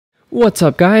What's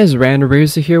up guys, Random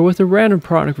Razor here with a random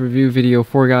product review video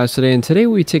for you guys today, and today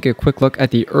we take a quick look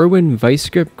at the Irwin Vice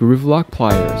Grip Groove Lock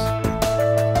Pliers.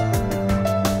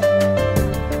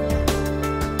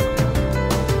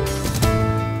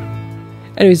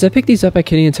 Anyways, I picked these up at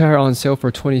Canadian Tire on sale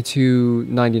for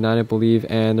 $22.99 I believe,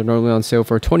 and they're normally on sale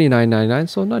for $29.99,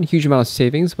 so not a huge amount of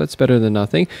savings, but it's better than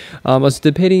nothing. I was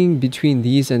debating between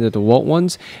these and the DeWalt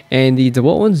ones, and the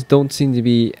DeWalt ones don't seem to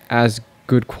be as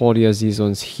good quality as these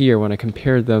ones here. When I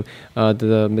compared them,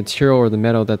 the material or the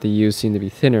metal that they use seem to be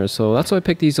thinner, so that's why I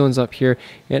picked these ones up here,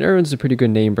 and Irwin's a pretty good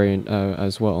name brand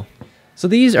as well. So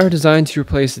these are designed to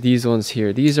replace these ones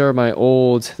here. These are my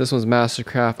old, this one's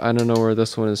Mastercraft, I don't know where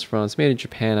this one is from, it's made in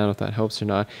Japan, I don't know if that helps or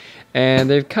not. And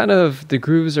they've kind of, the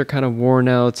grooves are kind of worn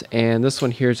out, and this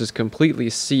one here is just completely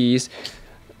seized,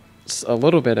 a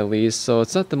little bit at least, so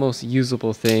it's not the most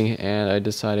usable thing, and I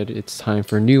decided it's time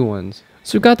for new ones.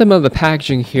 So we've got them out of the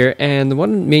packaging here, and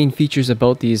one of the main features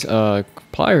about these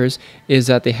pliers is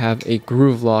that they have a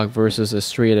groove lock versus a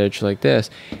straight edge like this.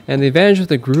 And the advantage with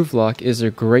the groove lock is they're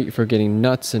great for getting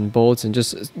nuts and bolts and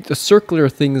just the circular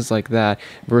things like that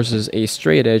versus a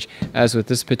straight edge, as with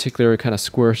this particular kind of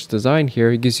squarish design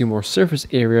here, it gives you more surface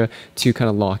area to kind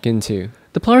of lock into.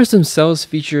 The pliers themselves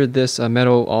feature this all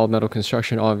metal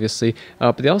construction obviously,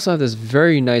 but they also have this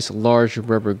very nice large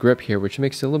rubber grip here, which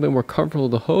makes it a little bit more comfortable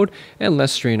to hold and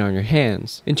less strain on your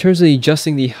hands. In terms of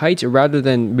adjusting the height, rather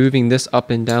than moving this up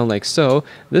and down like so,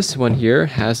 this one here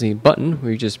has a button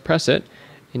where you just press it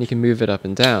and you can move it up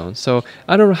and down. So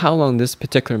I don't know how long this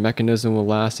particular mechanism will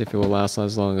last, if it will last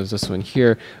as long as this one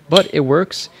here, but it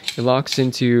works. It locks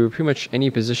into pretty much any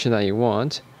position that you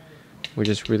want, which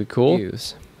is really cool.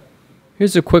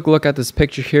 Here's a quick look at this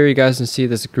picture here. You guys can see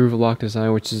this groove lock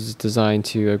design, which is designed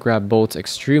to grab bolts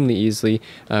extremely easily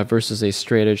versus a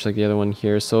straight edge like the other one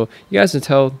here. So you guys can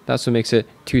tell that's what makes it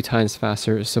 2 times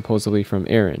faster, supposedly from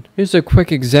Irwin. Here's a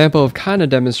quick example of kind of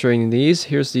demonstrating these.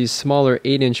 Here's the smaller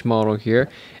 8-inch model here,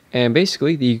 and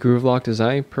basically the groove lock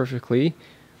design perfectly,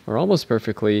 or almost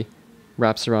perfectly,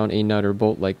 wraps around a nut or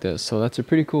bolt like this. So that's a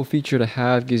pretty cool feature to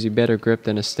have. Gives you better grip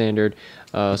than a standard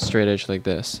straight edge like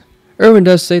this. Irwin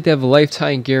does say they have a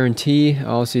lifetime guarantee.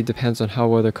 Obviously, it depends on how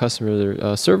well their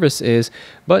customer service is,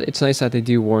 but it's nice that they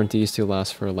do warranties to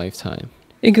last for a lifetime.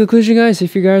 In conclusion guys,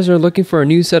 if you guys are looking for a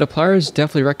new set of pliers,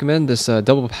 definitely recommend this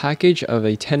double package of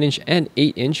a 10-inch and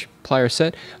 8-inch plier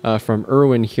set from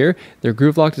Irwin here. Their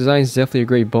groove lock design is definitely a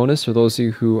great bonus for those of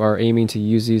you who are aiming to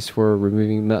use these for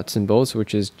removing nuts and bolts,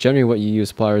 which is generally what you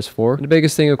use pliers for. And the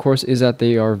biggest thing of course is that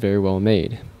they are very well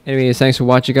made. Anyways, thanks for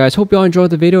watching guys. Hope you all enjoyed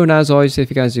the video, and as always,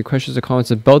 if you guys have questions or comments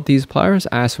about these pliers,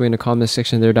 ask me in the comment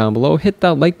section there down below. Hit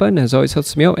that like button, as always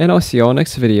helps me out, and I'll see you all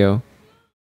next video.